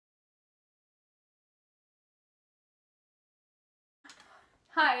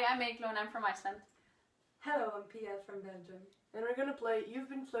Hi, I'm Eygló and I'm from Iceland. Hello, I'm Pia from Belgium. And we're gonna play You've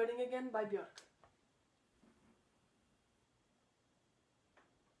Been Flirting Again by Björk.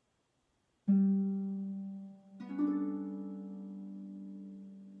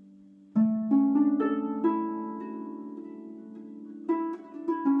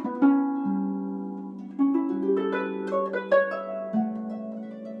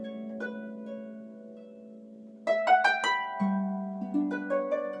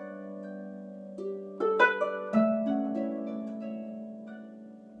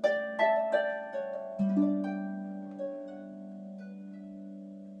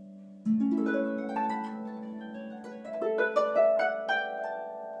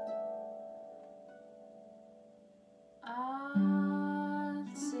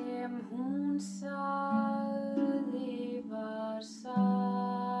 Allt sem hún sagði var satt.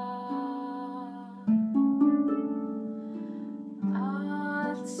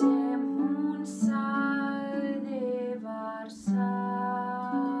 Allt sem hún sagði var satt.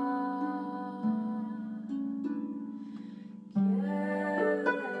 Gef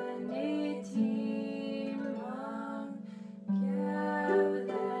henni tíma, gef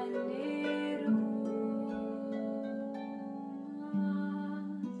henni ró.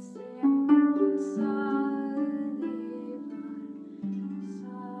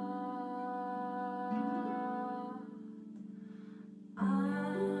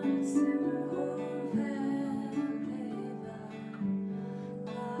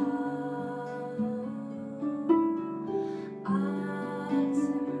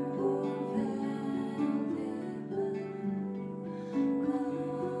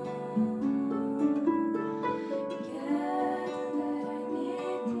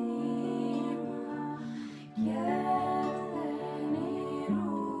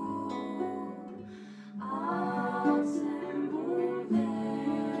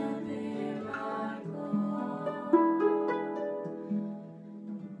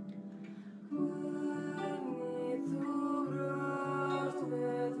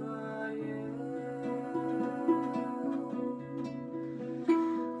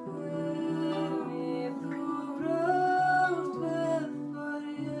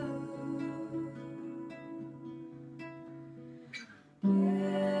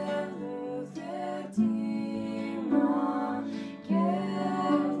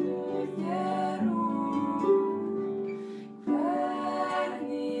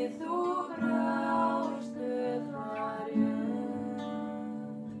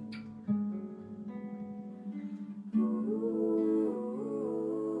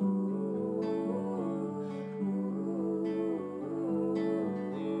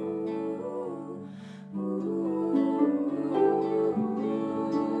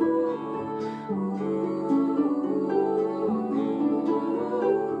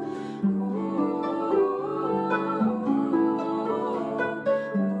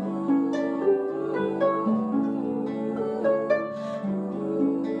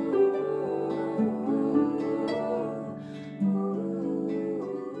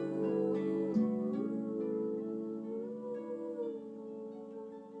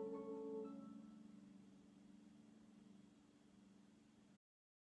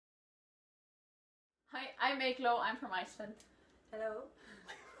 Hi, I'm Eygló, I'm from Iceland. Hello.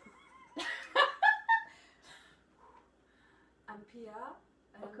 I'm Pia.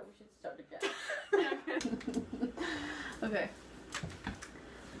 Okay, we should start again. Okay.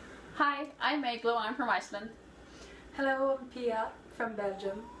 Hi, I'm Eygló, I'm from Iceland. Hello, I'm Pia from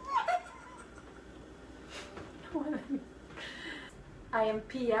Belgium. I am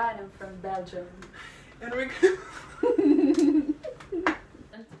Pia and I'm from Belgium. And we're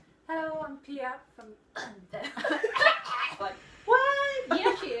Hello, I'm Pia from Like, what?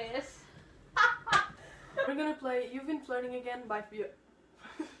 Yeah, she is. We're gonna play You've Been Flirting Again by Björk.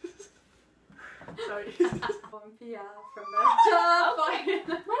 Sorry. I'm Pia from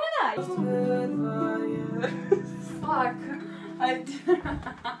Belgium. What did I? Fuck.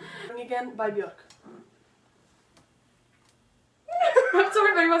 Again by Björk. I'm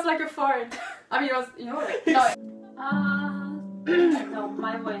sorry, but it was like a fart. I mean, it was, you know, like... No. No,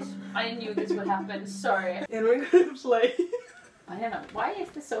 my voice. I knew this would happen. Sorry. And we're gonna play. I don't know. Why is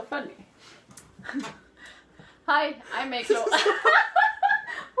this so funny? Hi, I'm Eygló.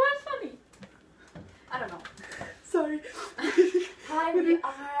 What's funny? I don't know. Sorry. Hi, we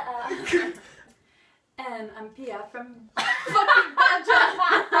are... and I'm Pia from fucking Belgium.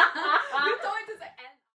 We told